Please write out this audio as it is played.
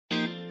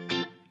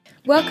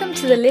Welcome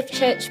to the Lift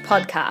Church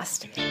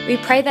podcast. We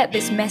pray that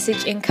this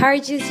message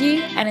encourages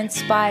you and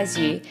inspires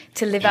you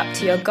to live up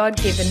to your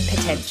God-given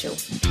potential.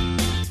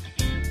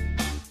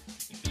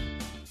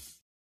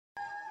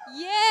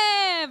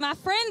 Yeah, my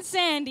friend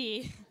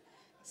Sandy.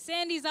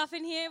 Sandy's up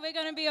in here. We're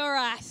going to be all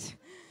right.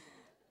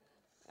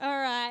 All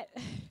right.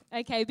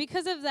 Okay,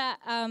 because of that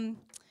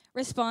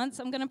response,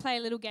 I'm going to play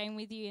a little game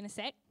with you in a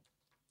sec.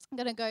 I'm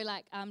going to go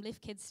like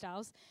Lift Kids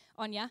styles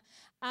on ya.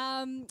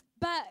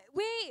 But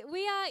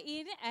we are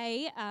in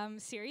a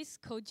series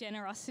called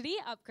Generosity,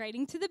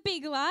 Upgrading to the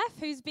Big Life.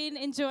 Who's been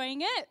enjoying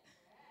it?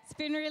 It's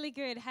been really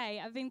good. Hey,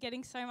 I've been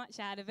getting so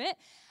much out of it.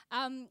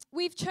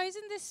 We've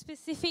chosen this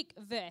specific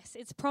verse.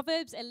 It's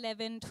Proverbs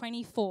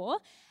 11:24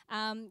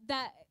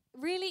 that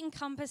really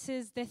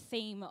encompasses the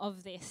theme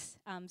of this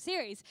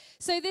series.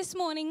 So this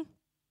morning,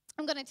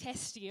 I'm going to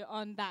test you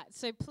on that.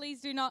 So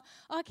please do not,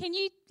 can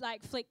you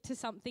like flick to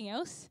something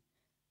else?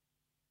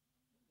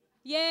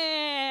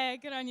 Yeah,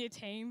 good on your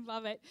team.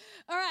 Love it.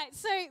 All right,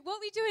 so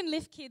what we do in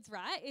Lift Kids,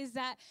 right, is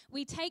that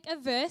we take a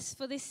verse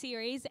for this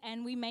series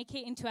and we make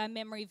it into our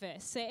memory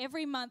verse. So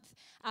every month,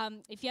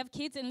 if you have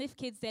kids in Lift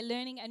Kids, they're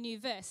learning a new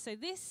verse. So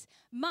this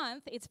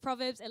month, it's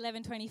Proverbs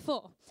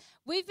 11:24.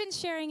 We've been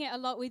sharing it a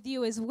lot with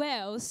you as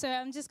well, so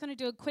I'm just going to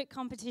do a quick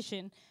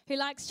competition. Who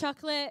likes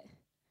chocolate?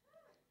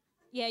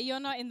 Yeah, you're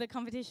not in the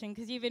competition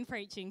because you've been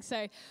preaching.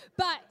 So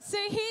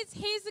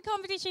here's the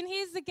competition.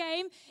 Here's the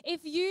game.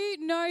 If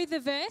you know the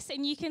verse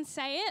and you can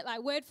say it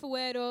like word for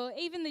word or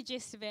even the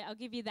gist of it, I'll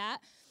give you that.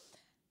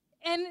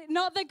 And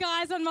not the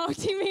guys on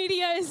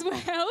multimedia as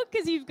well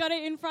because you've got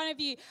it in front of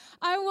you.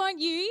 I want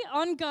you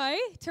on go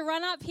to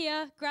run up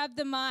here, grab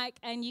the mic,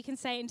 and you can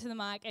say it into the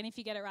mic. And if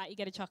you get it right, you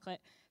get a chocolate.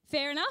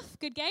 Fair enough?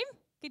 Good game?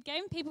 Good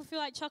game? People feel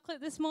like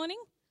chocolate this morning?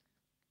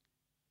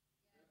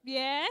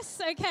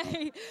 Yes,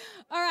 okay.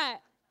 All right,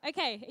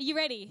 okay, are you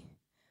ready?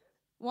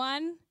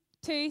 1,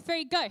 2,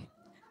 3, go.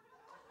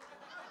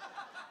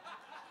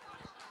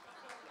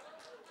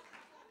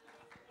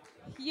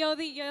 You're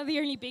the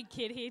only big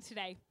kid here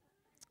today,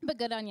 but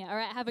good on you. All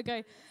right, have a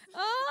go.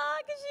 Oh,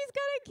 because she's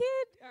got a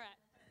kid.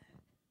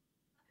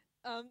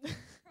 All right.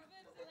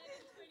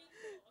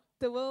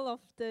 The will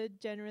of the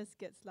generous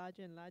gets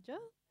larger and larger,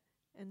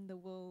 and the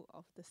will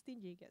of the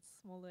stingy gets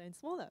smaller and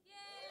smaller. Yay,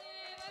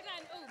 well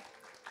done. Ooh.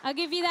 I'll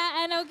give you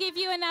that, and I'll give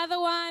you another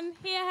one.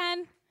 Here,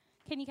 Han.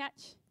 Can you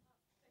catch?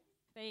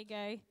 There you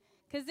go.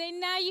 Because then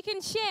now you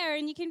can share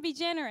and you can be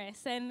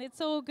generous, and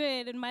it's all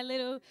good, and my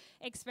little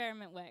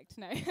experiment worked.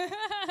 No.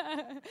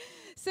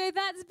 So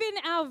that's been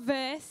our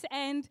verse,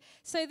 and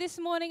so this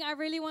morning I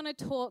really want to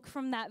talk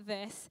from that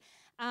verse,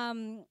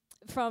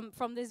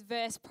 from this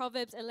verse,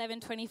 Proverbs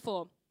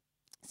 11:24.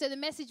 So the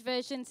Message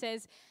version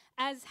says,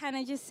 as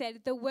Hannah just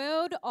said, the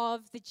world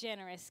of the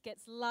generous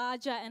gets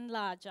larger and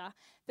larger.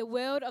 The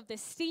world of the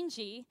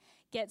stingy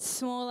gets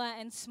smaller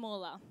and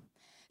smaller.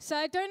 So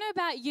I don't know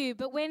about you,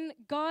 but when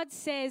God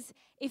says,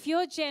 if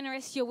you're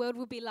generous, your world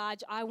will be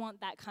large, I want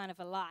that kind of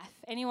a life.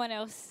 Anyone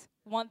else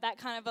want that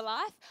kind of a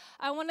life?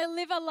 I want to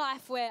live a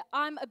life where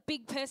I'm a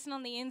big person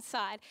on the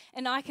inside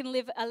and I can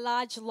live a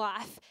large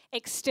life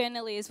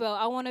externally as well.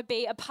 I want to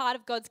be a part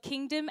of God's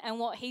kingdom and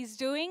what He's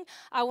doing.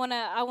 I want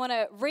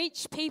to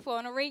reach people. I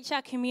want to reach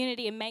our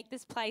community and make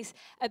this place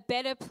a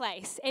better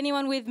place.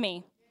 Anyone with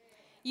me?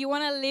 You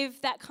want to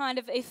live that kind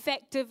of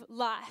effective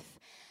life.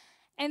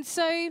 And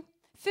so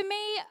for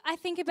me, I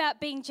think about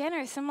being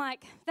generous. I'm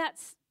like,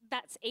 that's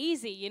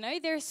easy, you know.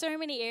 There are so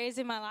many areas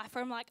in my life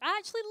where I'm like, I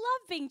actually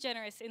love being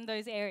generous in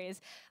those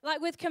areas.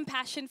 Like with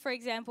compassion, for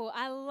example,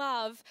 I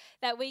love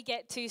that we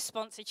get to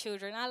sponsor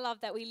children. I love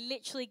that we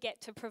literally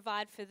get to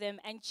provide for them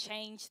and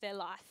change their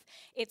life.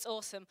 It's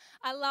awesome.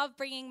 I love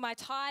bringing my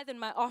tithe and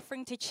my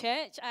offering to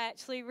church. I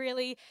actually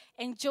really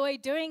enjoy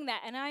doing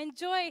that. And I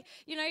enjoy,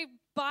 you know,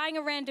 buying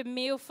a random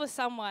meal for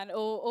someone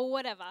or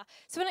whatever.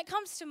 So when it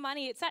comes to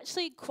money, it's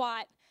actually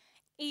quite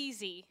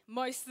easy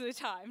most of the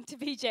time to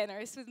be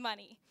generous with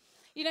money.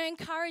 You know,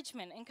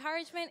 encouragement.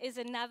 Encouragement is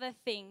another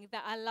thing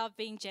that I love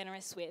being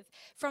generous with.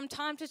 From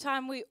time to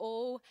time, we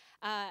all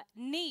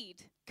need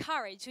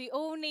courage. We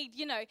all need,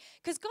 you know,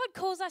 because God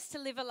calls us to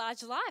live a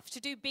large life, to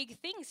do big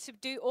things, to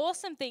do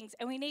awesome things,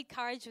 and we need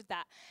courage with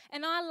that.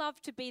 And I love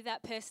to be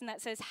that person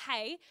that says,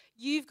 hey,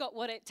 you've got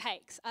what it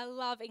takes. I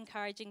love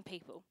encouraging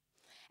people.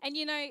 And,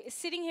 you know,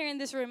 sitting here in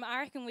this room, I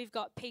reckon we've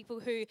got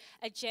people who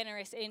are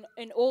generous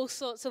in all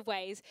sorts of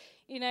ways.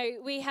 You know,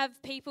 we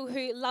have people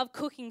who love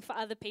cooking for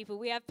other people.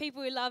 We have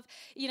people who love,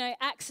 you know,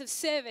 acts of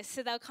service,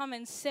 so they'll come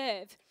and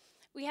serve.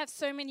 We have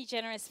so many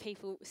generous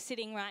people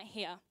sitting right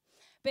here.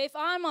 But if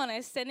I'm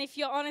honest, and if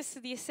you're honest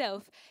with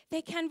yourself,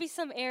 there can be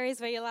some areas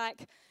where you're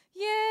like,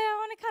 yeah, I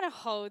want to kind of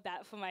hold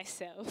that for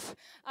myself.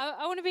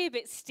 I want to be a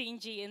bit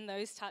stingy in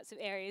those types of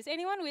areas.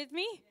 Anyone with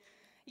me?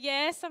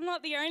 Yes, I'm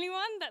not the only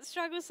one that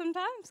struggles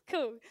sometimes.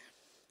 Cool.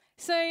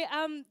 So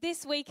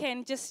this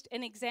weekend, just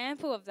an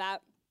example of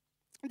that.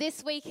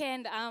 This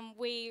weekend,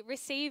 we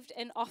received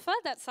an offer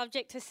that's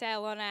subject to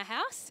sale on our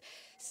house.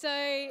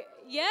 So,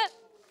 yeah,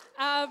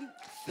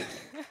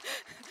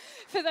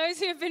 for those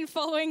who have been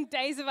following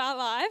Days of Our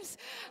Lives,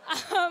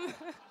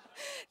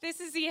 This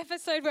is the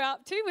episode we're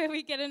up to where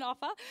we get an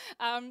offer.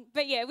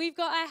 But yeah, we've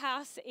got our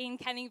house in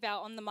Canning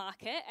Vale on the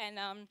market,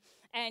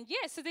 and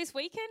yeah, so this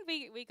weekend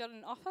we got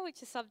an offer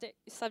which is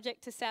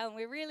subject to sale, and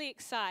we're really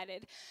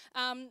excited.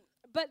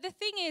 But the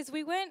thing is,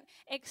 we weren't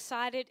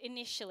excited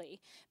initially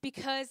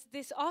because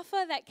this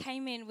offer that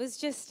came in was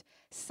just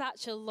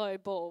such a low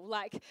ball.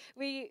 Like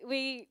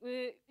we're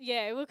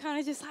kind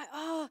of just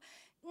like,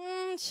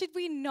 should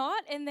we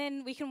not? And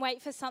then we can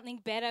wait for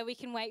something better. We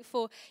can wait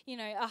for,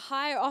 a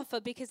higher offer,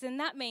 because then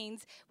that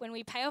means when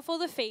we pay off all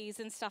the fees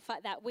and stuff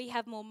like that, we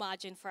have more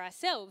margin for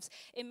ourselves.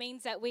 It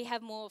means that we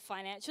have more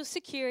financial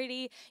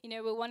security.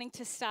 We're wanting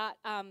to start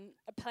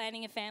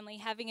planning a family,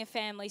 having a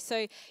family.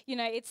 So,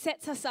 it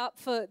sets us up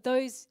for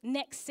those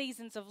next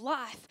seasons of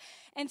life.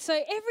 And so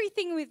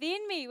everything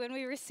within me when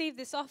we received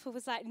this offer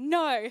was like,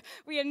 no,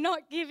 we are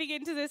not giving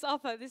into this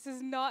offer. This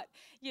is not,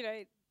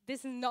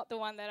 this is not the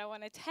one that I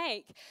want to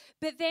take.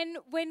 But then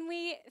when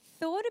we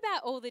thought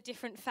about all the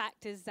different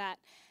factors that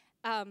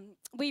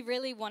we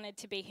really wanted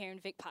to be here in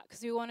Vic Park,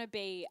 because we want to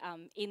be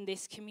in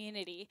this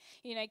community.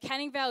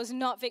 Canning Vale is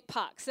not Vic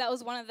Park, so that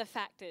was one of the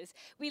factors.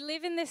 We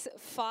live in this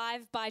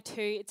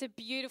 5x2. It's a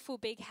beautiful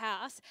big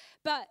house,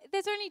 but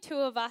there's only 2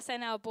 of us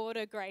and our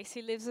boarder, Grace,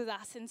 who lives with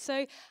us, and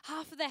so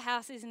half of the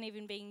house isn't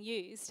even being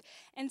used.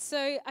 And so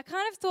I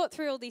kind of thought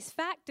through all these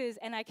factors,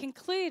 and I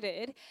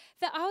concluded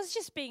that I was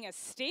just being a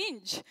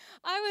stinge.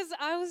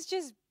 I was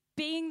just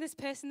being this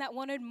person that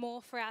wanted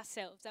more for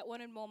ourselves, that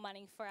wanted more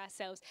money for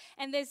ourselves.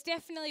 And there's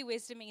definitely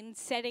wisdom in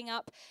setting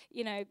up,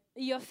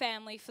 your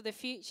family for the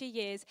future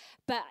years,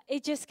 but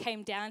it just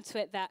came down to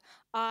it that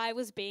I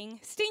was being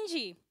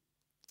stingy.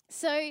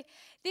 So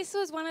this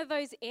was one of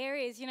those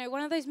areas,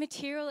 one of those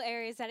material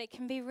areas that it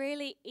can be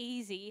really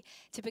easy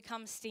to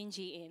become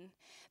stingy in.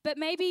 But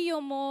maybe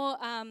you're more,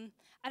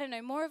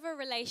 more of a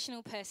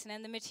relational person,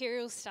 and the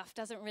material stuff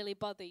doesn't really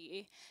bother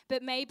you.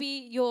 But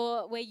maybe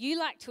where you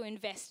like to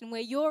invest and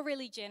where you're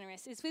really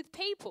generous is with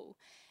people.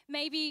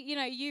 Maybe,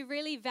 you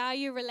really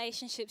value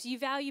relationships. You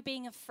value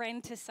being a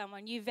friend to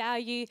someone. You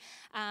value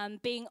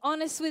being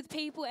honest with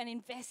people and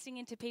investing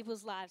into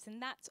people's lives.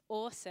 And that's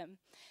awesome,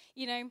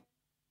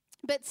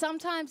 But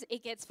sometimes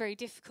it gets very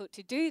difficult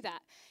to do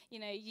that.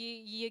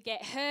 You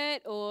get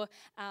hurt, or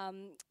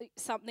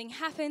something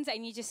happens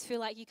and you just feel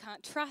like you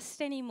can't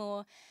trust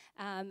anymore.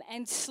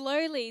 And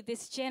slowly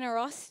this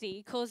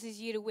generosity causes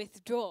you to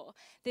withdraw.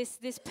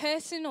 This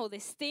person or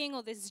this thing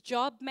or this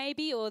job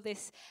maybe, or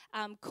this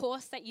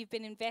course that you've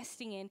been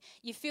investing in,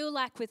 you feel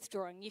like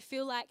withdrawing. You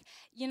feel like,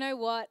 you know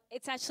what,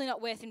 it's actually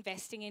not worth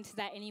investing into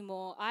that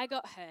anymore. I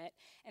got hurt,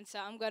 and so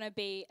I'm going to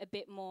be a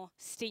bit more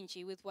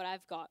stingy with what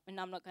I've got, and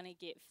I'm not going to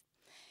give.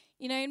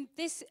 In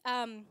this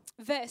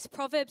verse,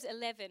 Proverbs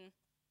 11,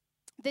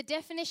 the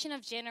definition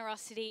of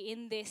generosity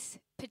in this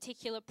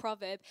particular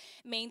proverb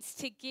means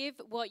to give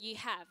what you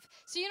have.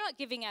 So you're not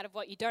giving out of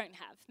what you don't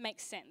have.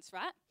 Makes sense,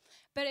 right?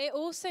 But it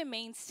also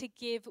means to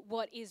give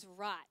what is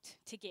right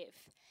to give.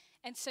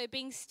 And so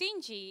being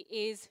stingy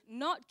is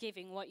not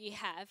giving what you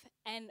have,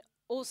 and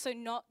also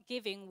not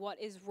giving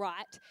what is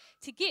right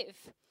to give.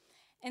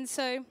 And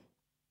so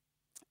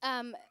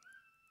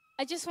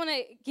I just want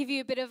to give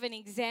you a bit of an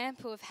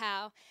example of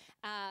how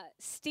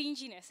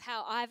stinginess,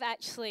 how I've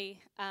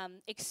actually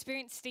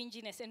experienced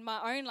stinginess in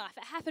my own life.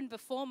 It happened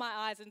before my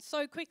eyes, and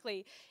so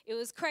quickly. It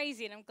was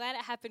crazy, and I'm glad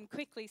it happened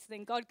quickly so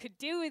then God could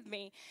deal with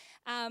me.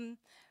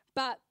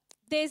 But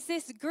there's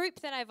this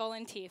group that I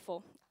volunteer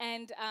for,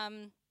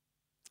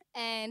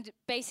 and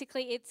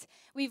basically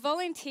we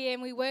volunteer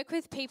and we work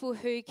with people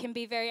who can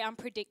be very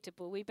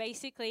unpredictable. We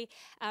basically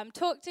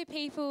talk to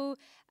people,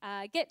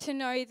 get to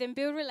know them,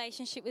 build a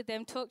relationship with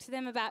them, talk to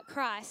them about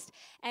Christ.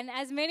 And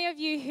as many of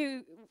you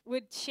who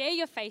would share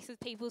your faith with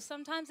people,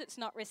 sometimes it's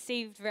not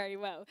received very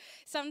well.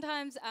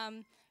 Sometimes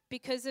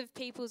because of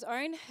people's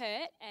own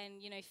hurt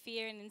and,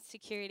 fear and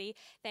insecurity,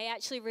 they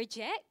actually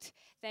reject.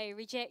 They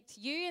reject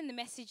you and the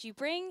message you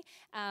bring,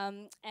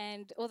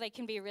 or they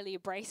can be really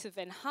abrasive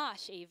and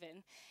harsh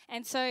even.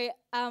 And so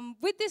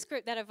with this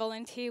group that I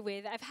volunteer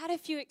with, I've had a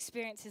few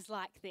experiences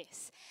like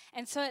this.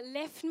 And so it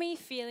left me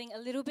feeling a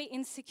little bit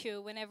insecure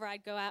whenever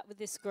I'd go out with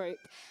this group.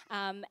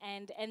 And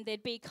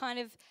there'd be kind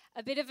of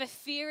a bit of a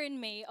fear in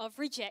me of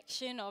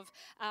rejection, of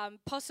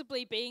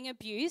possibly being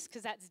abused,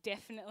 because that's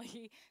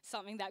definitely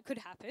something that could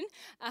happen.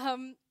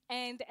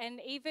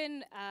 And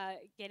even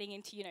getting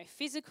into,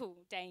 physical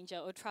danger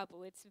or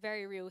trouble. It's a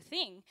very real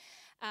thing.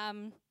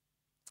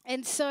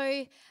 And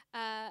so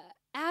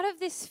out of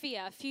this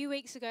fear, a few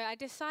weeks ago, I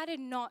decided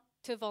not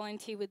to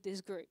volunteer with this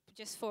group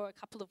just for a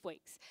couple of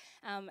weeks.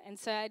 And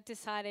so I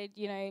decided,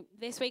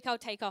 this week I'll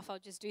take off, I'll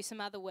just do some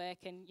other work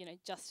and,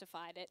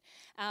 justified it.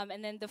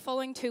 And then the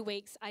following 2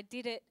 weeks, I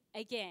did it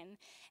again.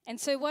 And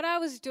so what I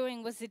was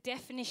doing was the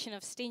definition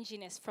of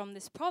stinginess from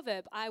this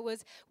proverb. I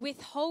was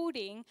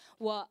withholding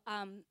what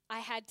I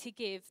had to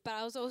give, but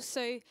I was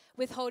also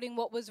withholding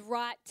what was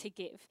right to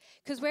give.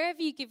 Because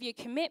wherever you give your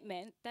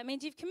commitment, that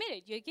means you've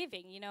committed, you're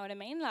giving, you know what I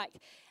mean? Like,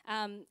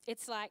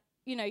 it's like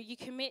you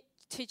commit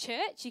to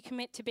church, you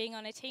commit to being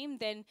on a team,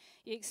 then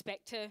you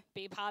expect to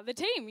be a part of the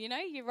team.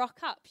 You rock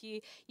up,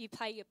 you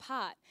play your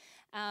part.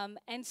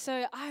 And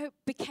so I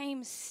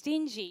became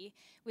stingy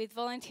with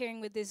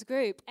volunteering with this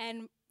group,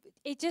 and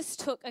it just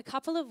took a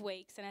couple of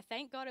weeks, and I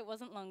thank God it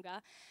wasn't longer,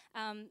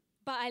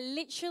 but I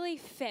literally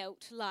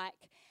felt like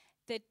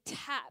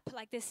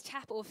this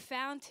tap or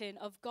fountain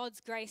of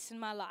God's grace in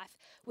my life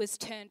was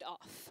turned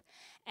off.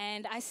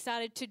 And I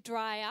started to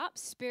dry up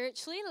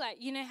spiritually. Like,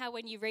 how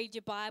when you read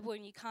your Bible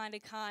and you kind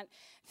of can't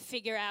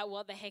figure out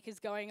what the heck is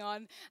going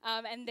on,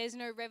 and there's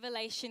no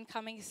revelation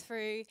coming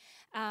through.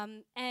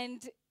 And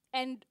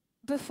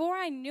before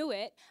I knew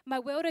it, my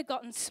world had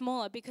gotten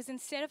smaller, because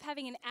instead of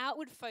having an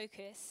outward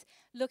focus,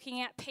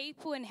 looking at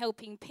people and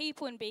helping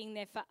people and being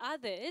there for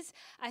others,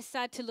 I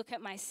started to look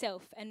at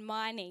myself and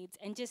my needs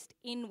and just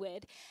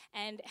inward.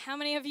 And how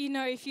many of you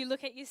know if you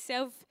look at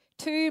yourself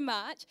too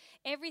much,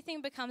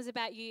 everything becomes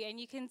about you, and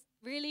you can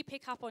really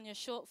pick up on your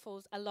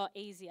shortfalls a lot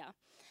easier.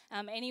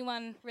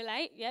 Anyone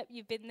relate? Yep,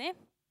 you've been there.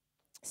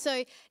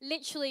 So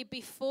literally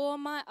before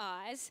my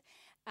eyes,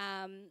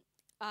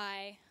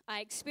 I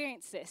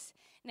experienced this.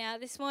 Now,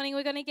 this morning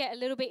we're going to get a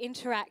little bit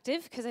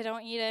interactive, because I don't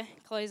want you to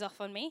close off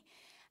on me.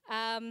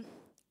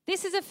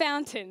 This is a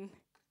fountain.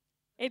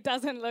 It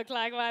doesn't look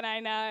like one, I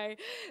know.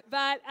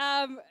 But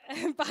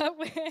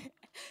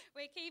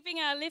we're keeping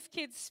our Lift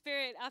Kids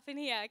spirit up in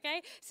here,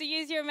 okay? So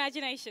use your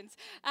imaginations.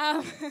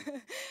 All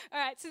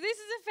right, so this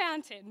is a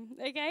fountain,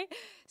 okay?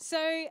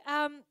 So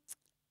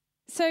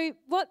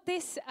what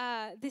this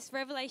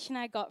revelation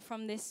I got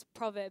from this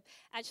proverb,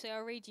 actually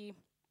I'll read you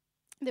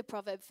the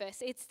proverb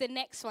first. It's the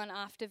next one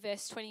after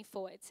verse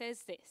 24. It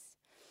says this.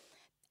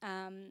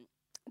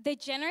 The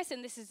generous,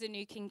 and this is the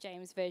New King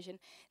James Version,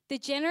 the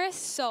generous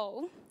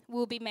soul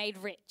will be made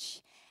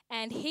rich,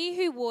 and he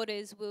who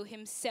waters will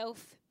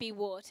himself be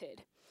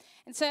watered.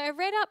 And so I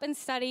read up and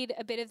studied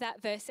a bit of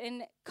that verse,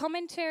 and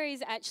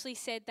commentaries actually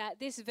said that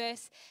this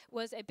verse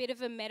was a bit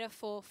of a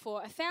metaphor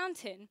for a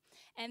fountain,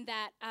 and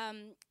that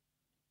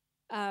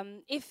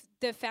if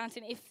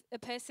a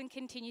person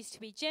continues to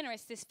be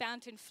generous, this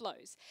fountain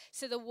flows.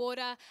 So the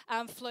water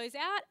flows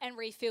out and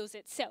refills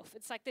itself.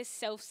 It's like this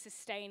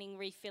self-sustaining,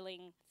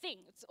 refilling thing.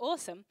 It's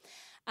awesome.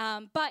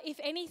 But if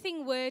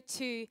anything were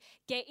to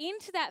get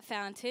into that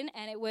fountain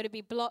and it were to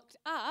be blocked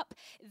up,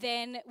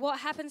 then what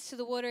happens to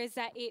the water is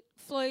that it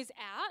flows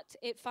out,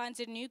 it finds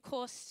a new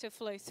course to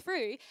flow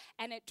through,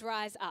 and it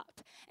dries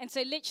up. And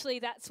so literally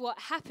that's what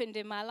happened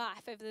in my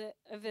life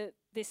over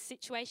this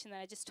situation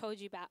that I just told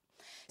you about.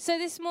 So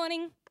this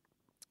morning,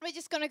 we're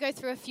just going to go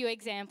through a few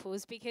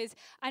examples, because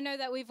I know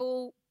that we've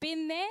all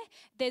been there.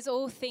 There's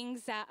all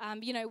things that,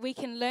 we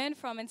can learn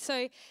from. And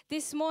so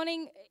this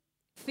morning,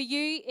 for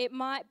you, it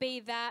might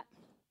be that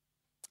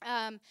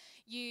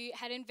you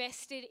had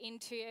invested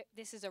into,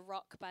 this is a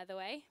rock, by the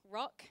way,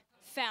 rock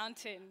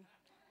fountain.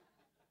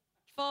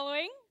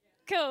 Following?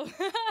 Cool.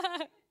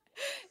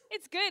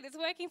 It's good. It's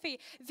working for you.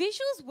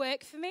 Visuals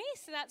work for me,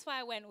 so that's why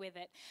I went with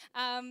it.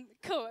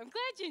 Cool. I'm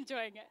glad you're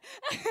enjoying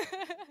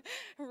it.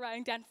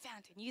 Writing down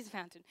fountain. Use a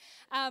fountain.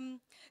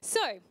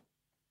 So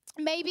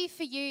maybe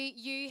for you,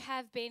 you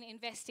have been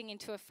investing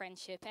into a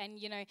friendship, and,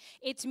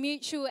 it's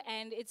mutual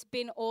and it's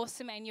been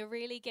awesome, and you're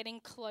really getting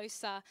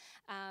closer,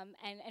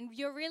 and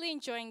you're really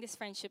enjoying this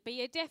friendship, but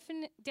you're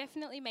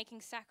definitely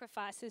making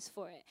sacrifices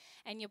for it,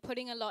 and you're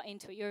putting a lot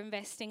into it. You're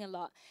investing a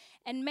lot.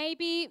 And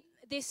maybe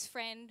this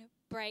friend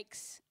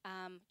breaks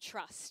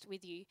trust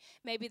with you.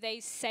 Maybe they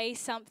say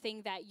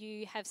something that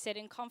you have said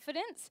in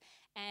confidence,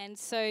 and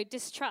so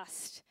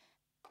distrust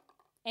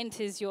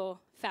enters your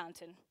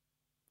fountain.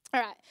 All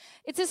right,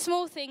 it's a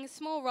small thing,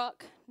 small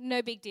rock,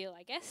 no big deal,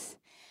 I guess.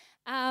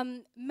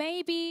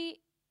 Maybe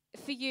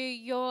for you,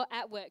 you're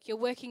at work, you're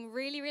working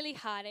really, really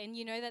hard, and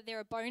you know that there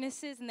are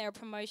bonuses and there are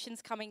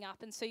promotions coming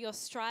up, and so you're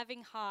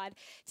striving hard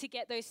to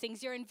get those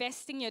things. You're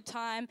investing your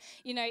time,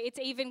 it's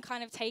even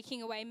kind of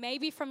taking away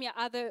maybe from your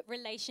other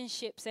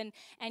relationships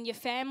and your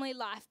family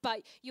life,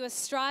 but you are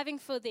striving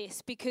for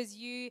this because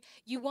you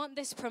want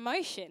this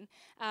promotion,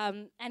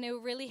 and it will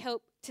really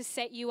help to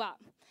set you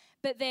up.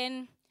 But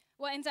then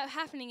what ends up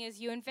happening is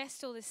you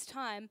invest all this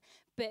time,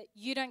 but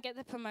you don't get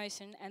the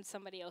promotion and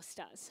somebody else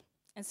does.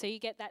 And so you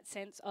get that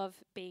sense of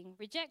being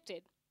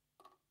rejected.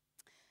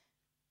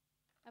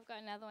 I've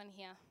got another one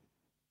here.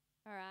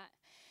 All right.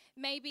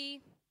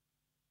 Maybe,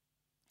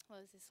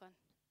 what was this one?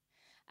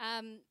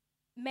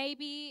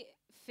 Maybe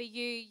for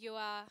you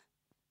are,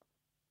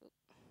 get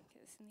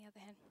this in the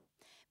other hand.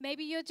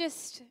 Maybe you're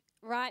just,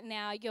 right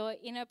now, you're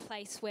in a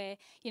place where,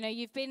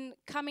 you've been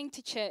coming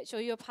to church,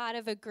 or you're part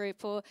of a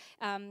group, or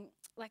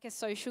like a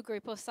social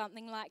group or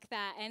something like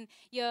that, and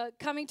you're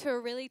coming to a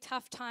really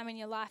tough time in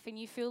your life, and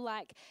you feel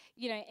like,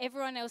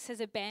 everyone else has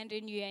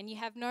abandoned you, and you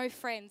have no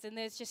friends, and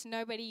there's just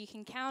nobody you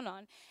can count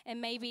on, and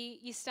maybe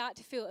you start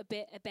to feel a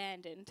bit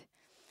abandoned.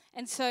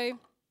 And so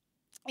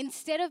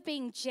instead of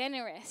being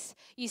generous,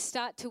 you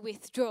start to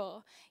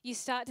withdraw. You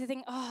start to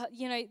think,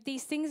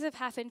 these things have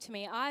happened to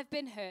me. I've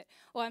been hurt,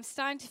 or I'm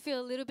starting to feel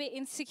a little bit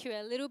insecure,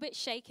 a little bit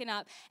shaken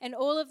up, and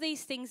all of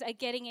these things are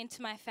getting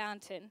into my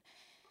fountain.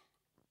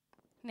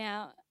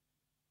 Now,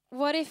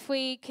 what if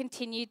we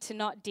continue to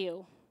not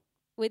deal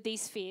with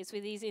these fears,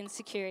 with these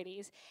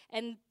insecurities,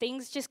 and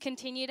things just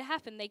continue to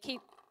happen? They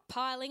keep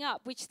piling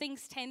up, which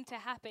things tend to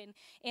happen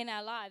in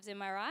our lives,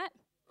 am I right?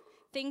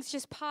 Things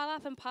just pile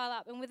up,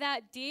 and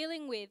without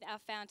dealing with our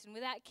fountain,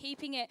 without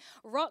keeping it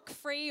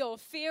rock-free or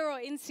fear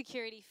or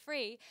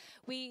insecurity-free,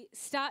 we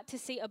start to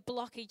see a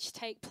blockage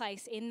take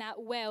place in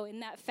that well, in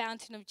that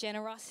fountain of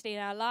generosity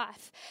in our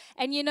life.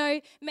 And you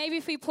know, maybe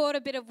if we poured a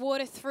bit of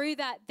water through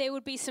that, there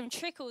would be some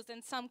trickles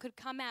and some could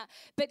come out.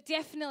 But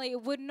definitely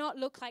it would not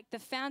look like the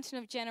fountain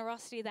of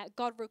generosity that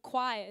God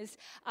requires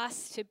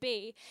us to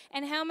be.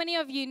 And how many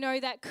of you know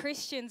that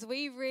Christians,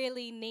 we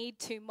really need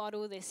to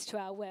model this to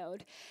our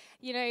world?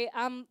 You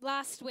know,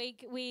 last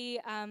week we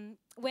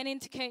went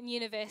into Curtin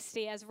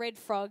University as Red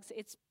Frogs.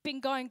 It's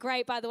been going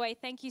great, by the way.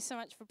 Thank you so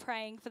much for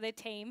praying for the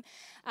team.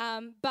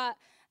 But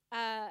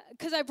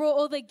because I brought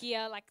all the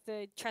gear, like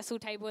the trestle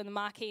table and the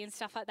marquee and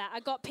stuff like that, I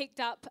got picked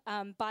up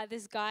by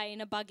this guy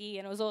in a buggy,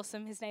 and it was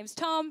awesome. His name's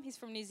Tom. He's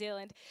from New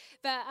Zealand.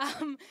 But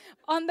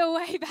on the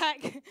way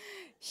back,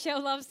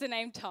 Shell loves the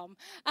name Tom.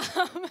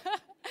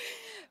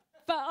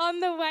 But on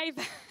the way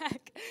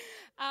back,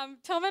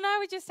 Tom and I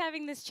were just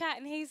having this chat,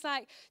 and he's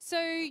like, so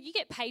you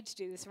get paid to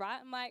do this, right?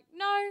 I'm like,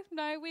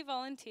 no, we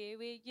volunteer.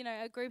 We're, you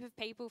know, a group of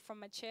people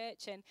from a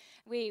church, and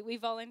we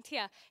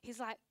volunteer. He's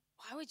like,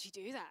 why would you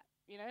do that?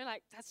 You know,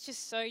 like, that's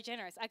just so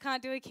generous. I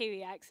can't do a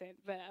Kiwi accent,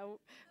 but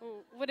I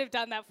would have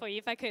done that for you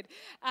if I could.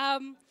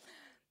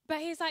 But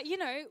he's like, you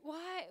know,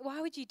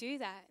 why would you do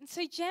that? And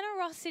so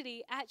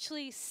generosity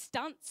actually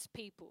stunts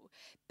people,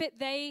 but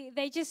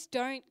they just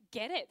don't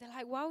get it. They're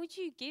like, why would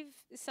you give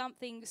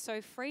something so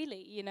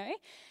freely, you know?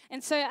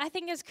 And so I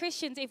think as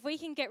Christians, if we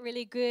can get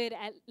really good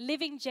at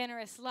living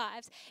generous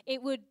lives,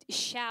 it would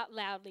shout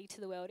loudly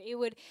to the world.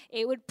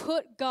 It would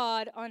put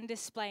God on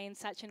display in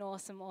such an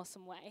awesome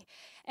way.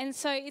 And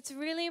so it's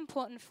really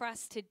important for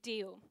us to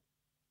deal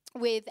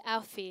with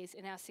our fears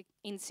and our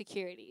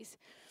insecurities.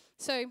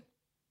 So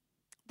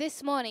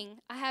this morning,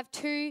 I have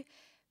two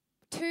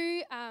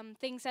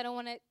things that I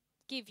want to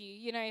give you.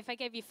 You know, if I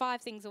gave you 5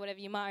 things or whatever,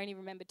 you might only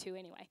remember 2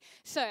 anyway.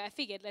 So I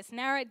figured, let's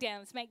narrow it down.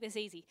 Let's make this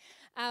easy.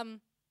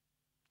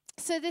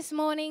 So this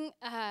morning,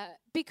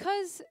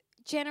 because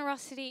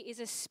generosity is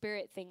a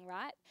spirit thing,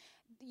 right?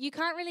 You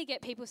can't really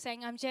get people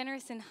saying, I'm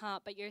generous in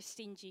heart, but you're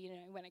stingy, you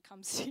know, when it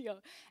comes to your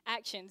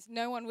actions.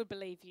 No one would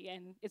believe you,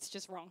 and it's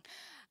just wrong.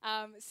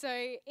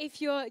 So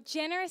if you're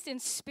generous in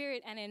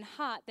spirit and in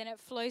heart, then it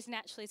flows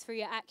naturally through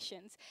your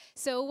actions.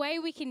 So a way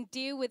we can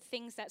deal with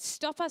things that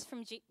stop us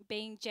from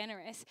being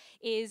generous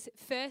is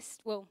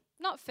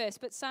not first,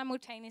 but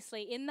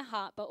simultaneously in the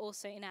heart, but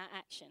also in our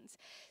actions.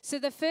 So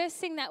the first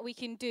thing that we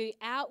can do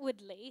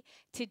outwardly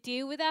to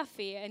deal with our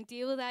fear and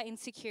deal with our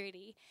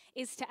insecurity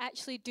is to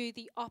actually do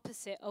the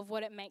opposite of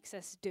what it makes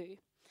us do.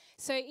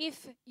 So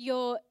if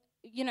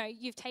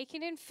you've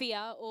taken in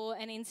fear or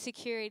an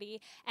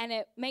insecurity and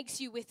it makes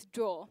you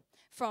withdraw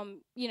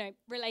from, you know,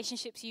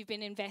 relationships you've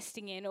been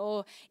investing in,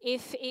 or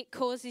if it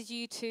causes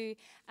you to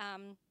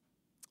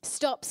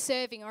stop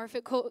serving, or if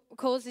it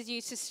causes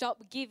you to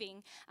stop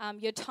giving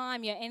your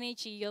time, your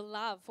energy, your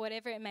love,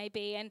 whatever it may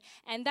be.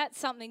 And that's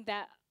something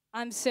that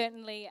I'm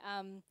certainly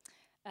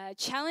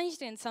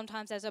challenged in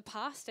sometimes as a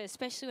pastor,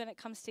 especially when it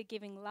comes to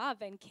giving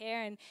love and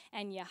care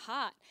and your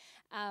heart.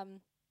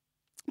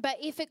 But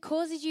if it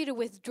causes you to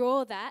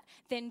withdraw that,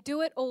 then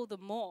do it all the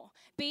more.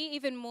 Be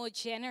even more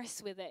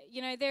generous with it.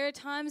 You know, there are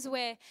times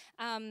where,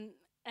 and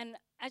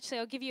actually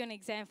I'll give you an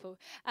example.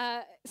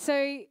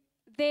 So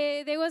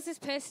there was this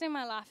person in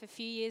my life a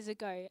few years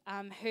ago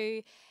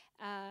who,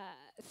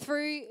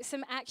 through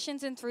some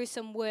actions and through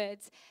some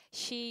words,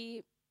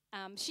 she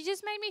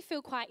just made me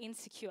feel quite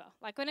insecure.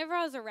 Like whenever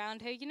I was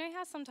around her, you know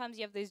how sometimes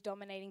you have those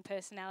dominating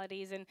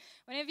personalities, and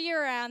whenever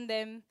you're around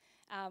them,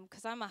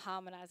 because I'm a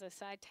harmonizer,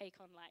 so I take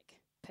on like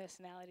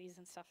personalities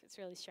and stuff. It's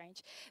really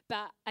strange.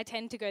 But I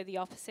tend to go the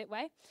opposite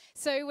way.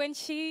 So when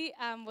she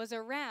was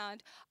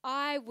around,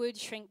 I would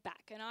shrink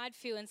back and I'd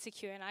feel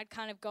insecure and I'd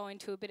kind of go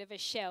into a bit of a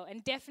shell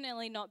and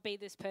definitely not be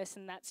this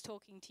person that's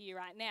talking to you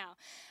right now.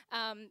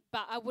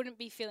 But I wouldn't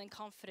be feeling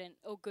confident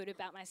or good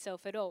about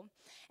myself at all.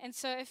 And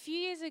so a few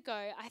years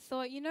ago, I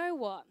thought, you know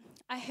what?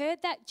 I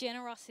heard that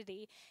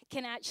generosity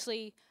can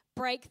actually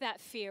break that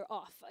fear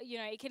off. You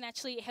know, it can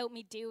actually help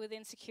me deal with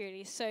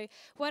insecurities. So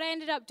what I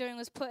ended up doing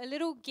was put a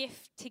little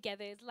gift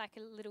together, like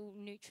a little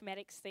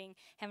Nutrimetics thing.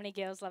 How many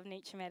girls love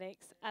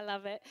Nutrimetics? I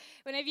love it.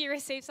 Whenever you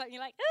receive something,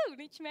 you're like, oh,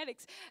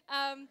 Nutrimetics.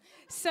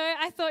 So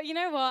I thought, you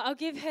know what, I'll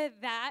give her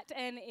that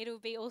and it'll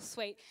be all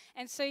sweet.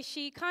 And so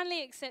she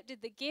kindly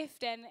accepted the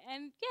gift and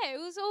yeah,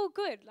 it was all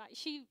good. Like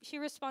she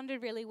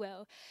responded really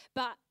well.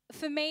 But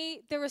for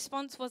me, the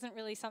response wasn't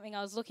really something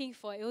I was looking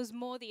for. It was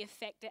more the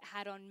effect it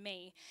had on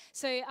me.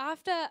 So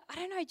after, I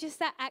don't know, just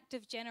that act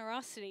of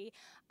generosity,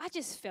 I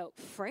just felt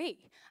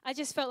free. I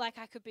just felt like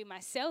I could be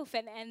myself,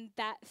 and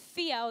that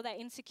fear or that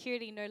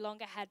insecurity no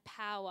longer had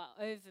power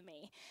over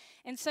me.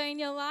 And so in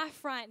your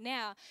life right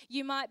now,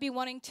 you might be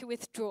wanting to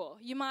withdraw.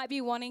 You might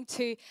be wanting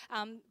to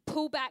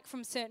pull back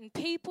from certain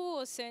people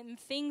or certain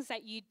things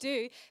that you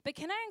do. But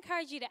can I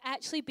encourage you to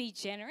actually be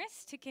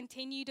generous, to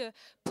continue to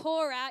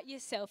pour out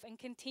yourself and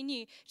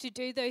continue to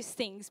do those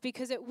things,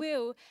 because it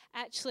will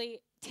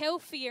actually tell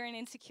fear and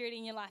insecurity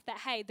in your life that,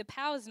 hey, the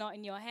power's not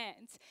in your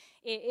hands.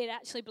 It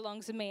actually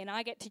belongs to me, and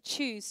I get to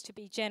choose to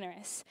be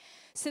generous.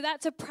 So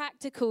that's a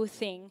practical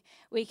thing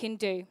we can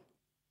do.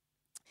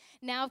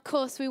 Now, of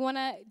course, we want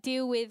to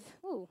deal with,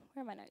 where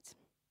are my notes?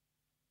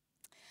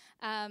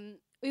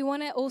 We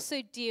want to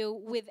also deal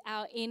with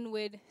our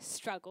inward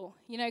struggle,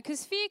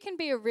 because fear can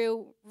be a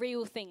real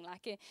thing.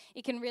 Like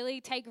it can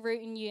really take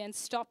root in you and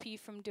stop you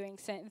from doing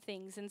certain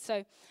things. And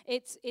so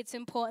it's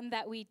important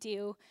that we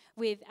deal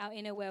with our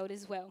inner world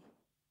as well.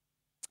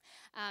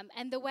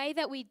 And the way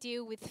that we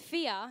deal with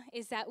fear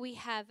is that we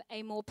have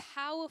a more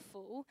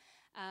powerful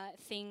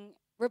thing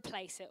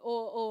replace it,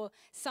 or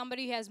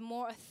somebody who has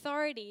more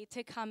authority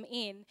to come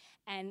in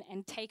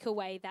and take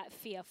away that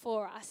fear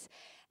for us.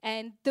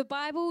 And the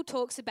Bible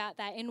talks about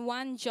that in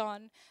 1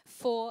 John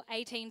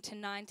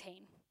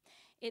 4:18-19.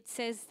 It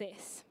says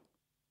this: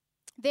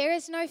 "There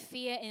is no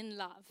fear in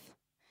love,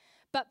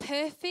 but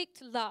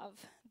perfect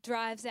love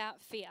drives out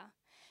fear,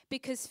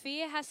 because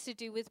fear has to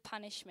do with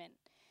punishment.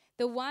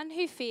 The one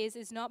who fears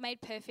is not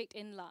made perfect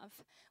in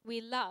love.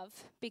 We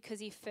love because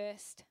he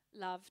first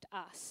loved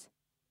us."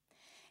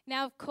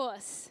 Now, of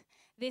course,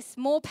 this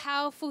more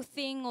powerful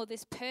thing, or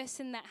this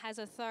person that has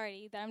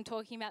authority that I'm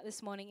talking about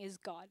this morning, is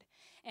God.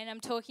 And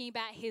I'm talking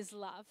about his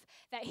love.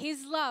 That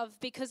his love,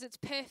 because it's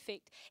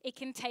perfect, it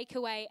can take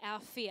away our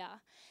fear.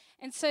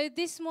 And so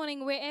this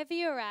morning, wherever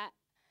you're at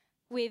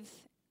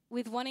with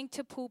wanting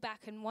to pull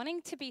back and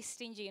wanting to be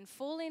stingy and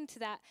fall into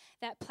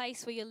that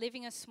place where you're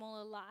living a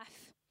smaller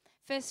life,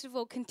 first of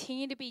all,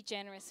 continue to be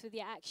generous with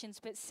your actions.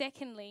 But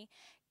secondly,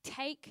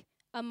 take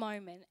a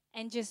moment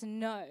and just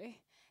know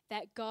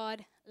that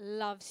God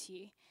loves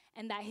you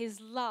and that his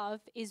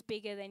love is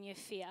bigger than your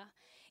fear.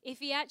 If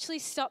you actually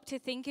stop to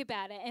think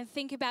about it and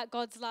think about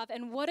God's love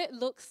and what it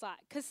looks like,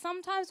 because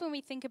sometimes when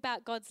we think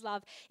about God's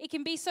love, it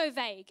can be so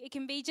vague. It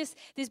can be just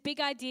this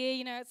big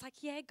idea, it's like,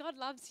 yeah, God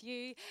loves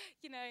you.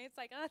 It's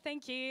like, oh,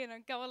 thank you, and I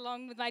go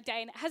along with my day,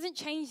 and it hasn't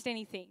changed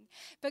anything.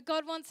 But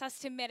God wants us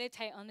to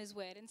meditate on his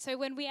word. And so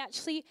when we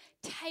actually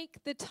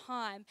take the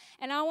time,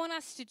 and I want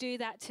us to do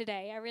that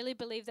today, I really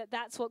believe that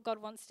that's what God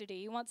wants to do.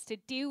 He wants to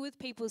deal with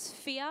people's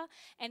fear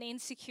and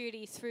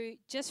insecurity through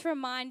just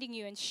reminding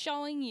you and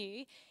showing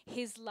you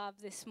his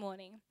love this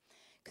morning.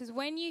 Because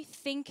when you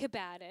think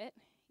about it,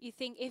 you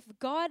think, if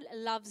God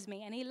loves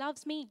me, and he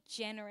loves me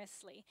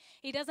generously,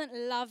 he doesn't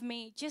love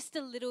me just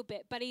a little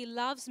bit, but he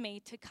loves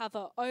me to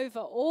cover over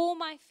all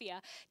my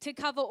fear, to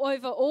cover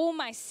over all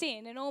my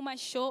sin and all my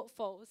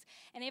shortfalls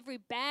and every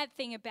bad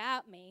thing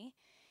about me.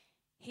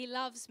 He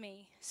loves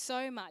me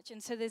so much,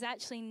 and so there's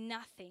actually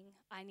nothing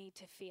I need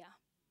to fear.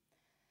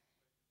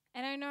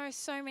 And I know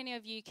so many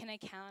of you can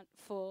account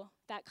for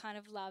that kind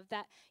of love,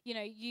 that,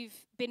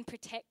 you've been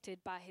protected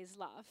by his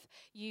love.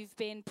 You've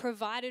been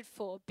provided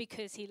for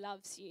because he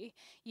loves you.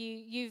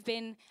 You've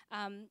been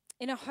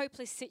in a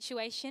hopeless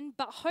situation,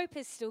 but hope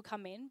has still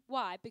come in.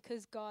 Why?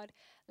 Because God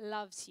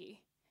loves you.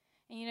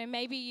 And,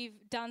 maybe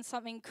you've done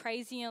something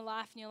crazy in your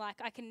life and you're like,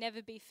 I can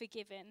never be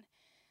forgiven.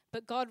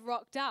 But God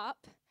rocked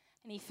up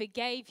and he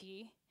forgave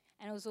you,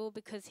 and it was all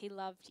because he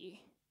loved you.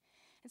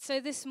 And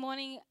so this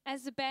morning,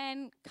 as the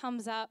band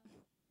comes up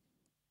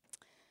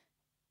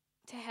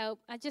to help,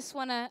 I just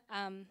want to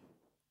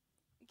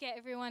get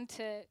everyone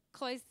to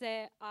close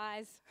their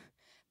eyes,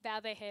 bow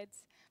their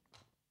heads.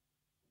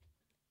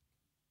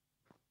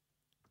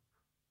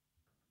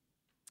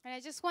 And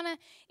I just want to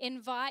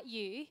invite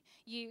you,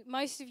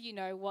 most of you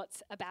know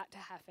what's about to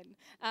happen,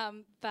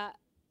 but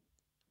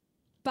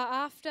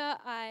after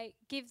I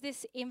give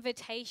this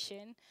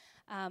invitation,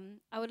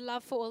 I would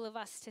love for all of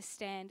us to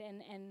stand,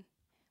 and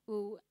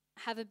we'll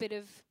have a bit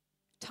of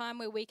time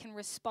where we can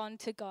respond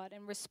to God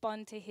and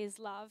respond to his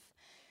love.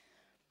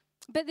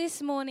 But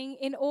this morning,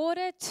 in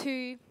order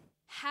to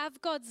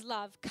have God's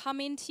love come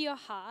into your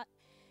heart,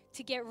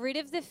 to get rid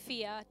of the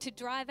fear, to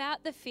drive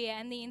out the fear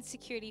and the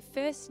insecurity,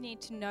 first you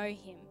need to know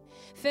him.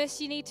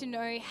 First you need to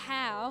know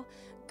how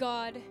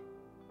God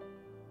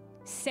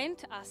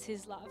sent us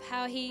his love,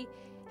 how he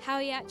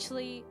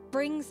actually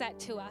brings that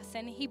to us.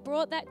 And he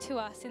brought that to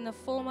us in the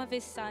form of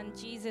his son,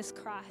 Jesus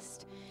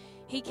Christ.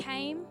 He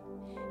came,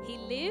 he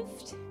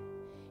lived,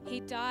 he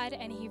died,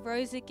 and he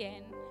rose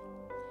again.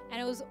 And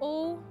it was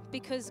all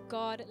because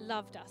God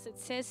loved us. It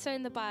says so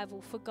in the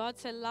Bible, for God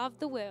so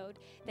loved the world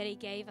that he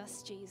gave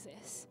us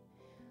Jesus.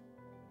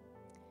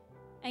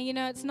 And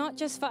it's not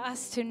just for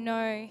us to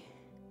know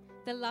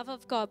the love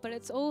of God, but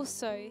it's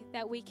also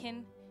that we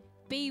can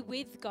be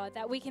with God,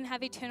 that we can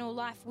have eternal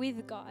life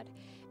with God.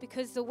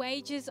 Because the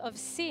wages of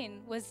sin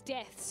was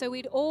death. So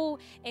we'd all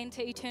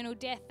enter eternal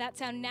death.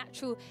 That's our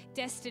natural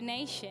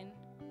destination,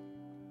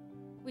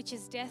 which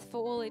is death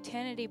for all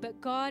eternity. But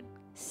God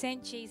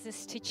sent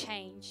Jesus to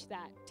change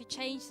that, to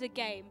change the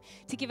game,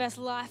 to give us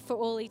life for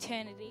all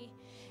eternity.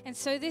 And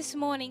so this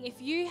morning,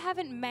 if you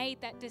haven't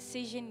made that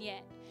decision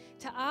yet,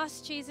 to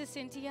ask Jesus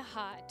into your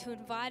heart, to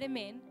invite him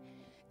in,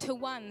 to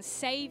one,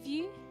 save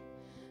you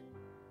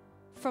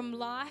from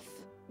life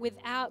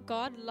without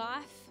God,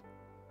 life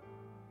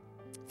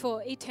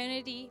for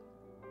eternity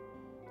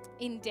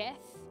in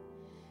death.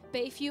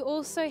 But if you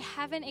also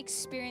haven't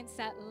experienced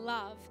that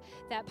love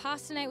that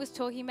Pastor Nate was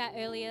talking about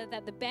earlier,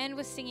 that the band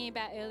was singing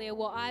about earlier,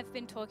 what I've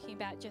been talking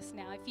about just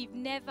now, if you've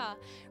never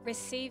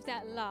received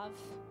that love,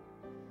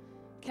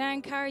 can I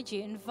encourage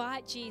you,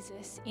 invite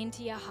Jesus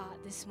into your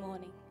heart this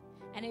morning,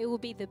 and it will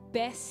be the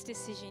best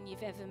decision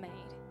you've ever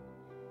made.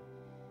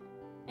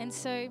 And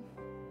so,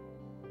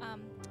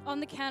 on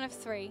the count of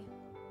 3,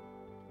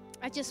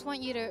 I just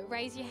want you to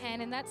raise your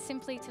hand, and that's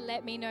simply to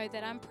let me know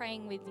that I'm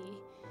praying with you.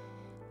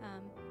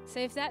 So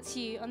if that's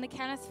you, on the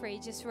count of 3,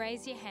 just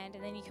raise your hand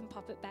and then you can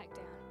pop it back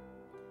down.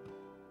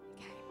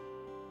 Okay.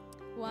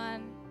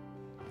 1,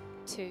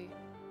 2,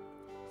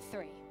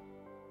 3.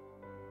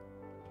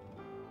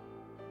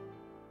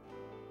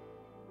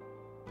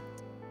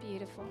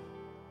 Beautiful.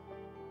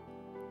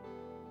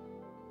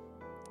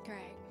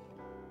 Great.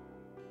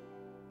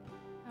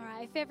 All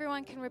right, if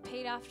everyone can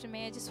repeat after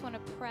me, I just want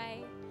to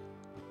pray.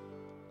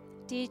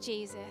 Dear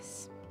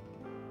Jesus,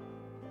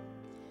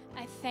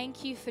 I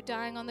thank you for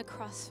dying on the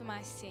cross for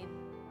my sin.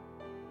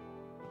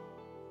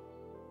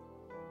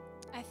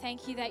 I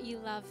thank you that you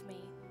love me.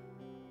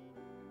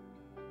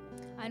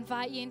 I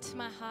invite you into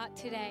my heart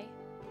today.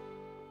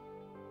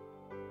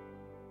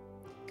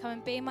 Come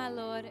and be my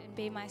Lord and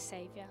be my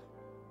Savior.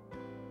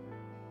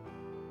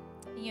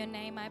 In your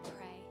name I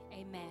pray.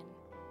 Amen.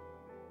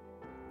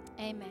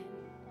 Amen.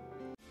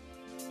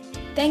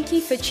 Thank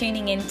you for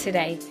tuning in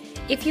today.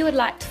 If you would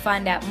like to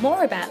find out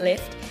more about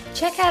Lift,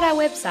 check out our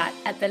website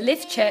at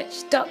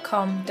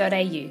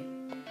theliftchurch.com.au.